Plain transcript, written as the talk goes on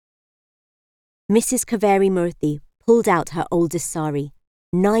Mrs. Kaveri Murthy pulled out her oldest sari,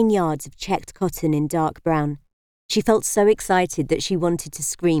 9 yards of checked cotton in dark brown. She felt so excited that she wanted to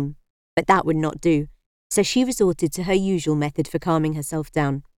scream, but that would not do, so she resorted to her usual method for calming herself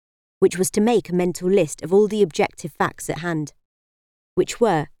down, which was to make a mental list of all the objective facts at hand, which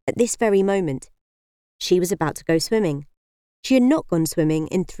were, at this very moment, she was about to go swimming. She had not gone swimming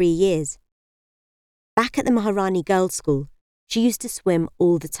in 3 years. Back at the Maharani Girls' School, she used to swim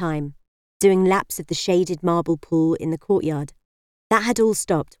all the time, doing laps of the shaded marble pool in the courtyard. That had all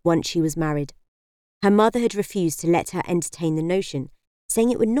stopped once she was married. Her mother had refused to let her entertain the notion,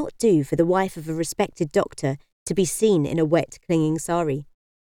 saying it would not do for the wife of a respected doctor to be seen in a wet, clinging sari.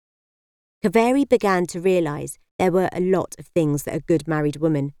 Kaveri began to realise there were a lot of things that a good married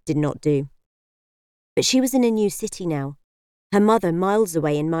woman did not do. But she was in a new city now, her mother miles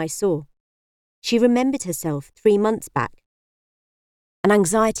away in Mysore. She remembered herself 3 months back, an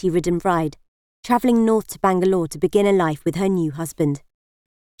anxiety-ridden bride, travelling north to Bangalore to begin a life with her new husband.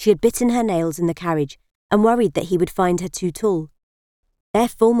 She had bitten her nails in the carriage and worried that he would find her too tall. Their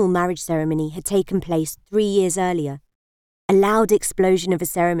formal marriage ceremony had taken place 3 years earlier, a loud explosion of a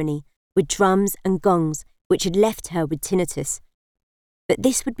ceremony with drums and gongs which had left her with tinnitus. But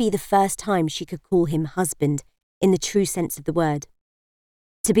this would be the first time she could call him husband in the true sense of the word.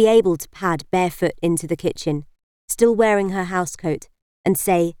 To be able to pad barefoot into the kitchen, still wearing her housecoat, and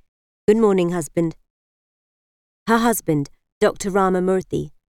say, "Good morning, husband." Her husband, Dr. Rama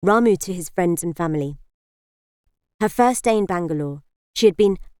Murthy, Ramu to his friends and family. Her first day in Bangalore, she had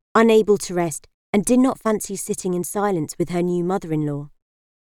been unable to rest and did not fancy sitting in silence with her new mother-in-law.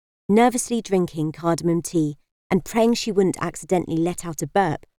 Nervously drinking cardamom tea and praying she wouldn't accidentally let out a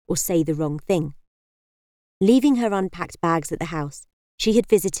burp or say the wrong thing. Leaving her unpacked bags at the house, she had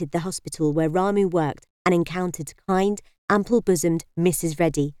visited the hospital where Ramu worked and encountered kind, ample-bosomed Mrs.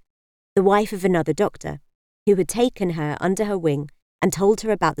 Reddy, the wife of another doctor, who had taken her under her wing and told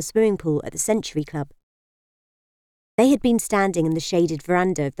her about the swimming pool at the Century Club. They had been standing in the shaded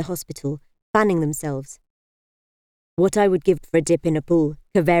veranda of the hospital, fanning themselves. "What I would give for a dip in a pool,"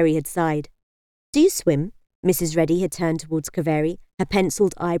 Kaveri had sighed. "Do you swim?" Mrs. Reddy had turned towards Kaveri, her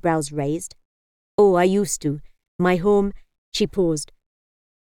penciled eyebrows raised. "Oh, I used to. My home—" She paused.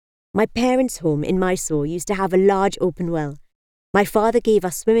 "My parents' home in Mysore used to have a large open well. My father gave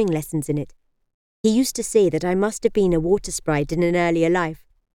us swimming lessons in it. He used to say that I must have been a water sprite in an earlier life.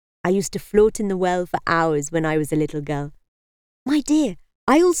 I used to float in the well for hours when I was a little girl. My dear,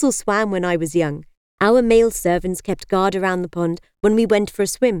 I also swam when I was young. Our male servants kept guard around the pond when we went for a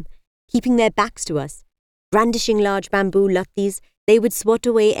swim, keeping their backs to us. Brandishing large bamboo lattis, they would swat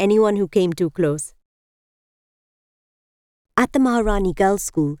away anyone who came too close." At the Maharani Girls'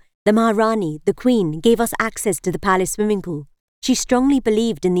 School, the Maharani, the Queen, gave us access to the palace swimming pool. She strongly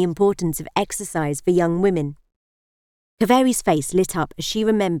believed in the importance of exercise for young women. Kaveri's face lit up as she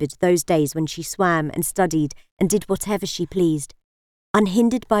remembered those days when she swam and studied and did whatever she pleased,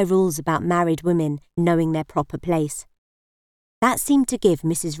 unhindered by rules about married women knowing their proper place. That seemed to give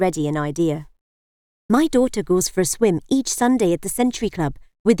Mrs. Reddy an idea. "My daughter goes for a swim each Sunday at the Century Club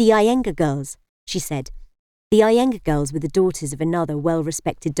with the Iyengar girls," she said. The Iyengar girls were the daughters of another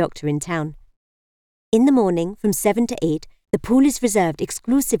well-respected doctor in town. "In the morning, from 7 to 8, the pool is reserved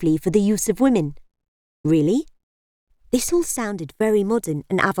exclusively for the use of women." "Really?" This all sounded very modern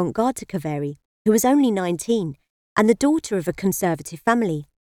and avant-garde to Kaveri, who was only 19, and the daughter of a conservative family.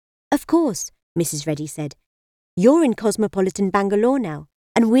 "Of course," Mrs. Reddy said. "You're in cosmopolitan Bangalore now,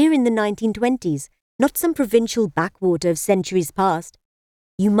 and we're in the 1920s, not some provincial backwater of centuries past.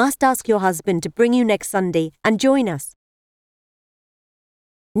 You must ask your husband to bring you next Sunday and join us."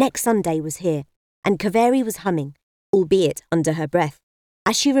 Next Sunday was here, and Kaveri was humming, albeit under her breath,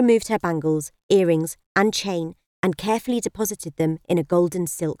 as she removed her bangles, earrings, and chain and carefully deposited them in a golden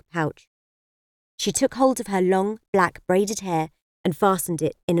silk pouch. She took hold of her long, black braided hair and fastened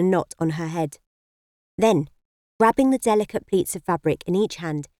it in a knot on her head. Then, grabbing the delicate pleats of fabric in each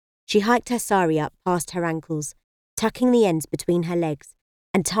hand, she hiked her sari up past her ankles, tucking the ends between her legs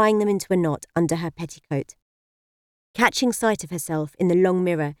and tying them into a knot under her petticoat. Catching sight of herself in the long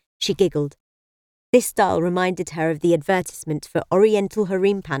mirror, she giggled. This style reminded her of the advertisement for Oriental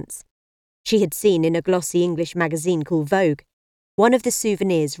harem pants she had seen in a glossy English magazine called Vogue, one of the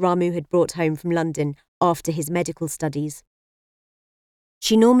souvenirs Ramu had brought home from London after his medical studies.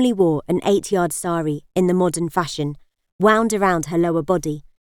 She normally wore an 8-yard sari in the modern fashion, wound around her lower body,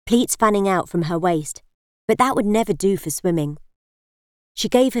 pleats fanning out from her waist, but that would never do for swimming. She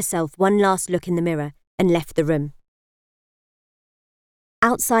gave herself one last look in the mirror and left the room.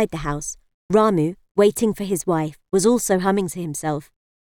 Outside the house, Ramu, waiting for his wife, was also humming to himself.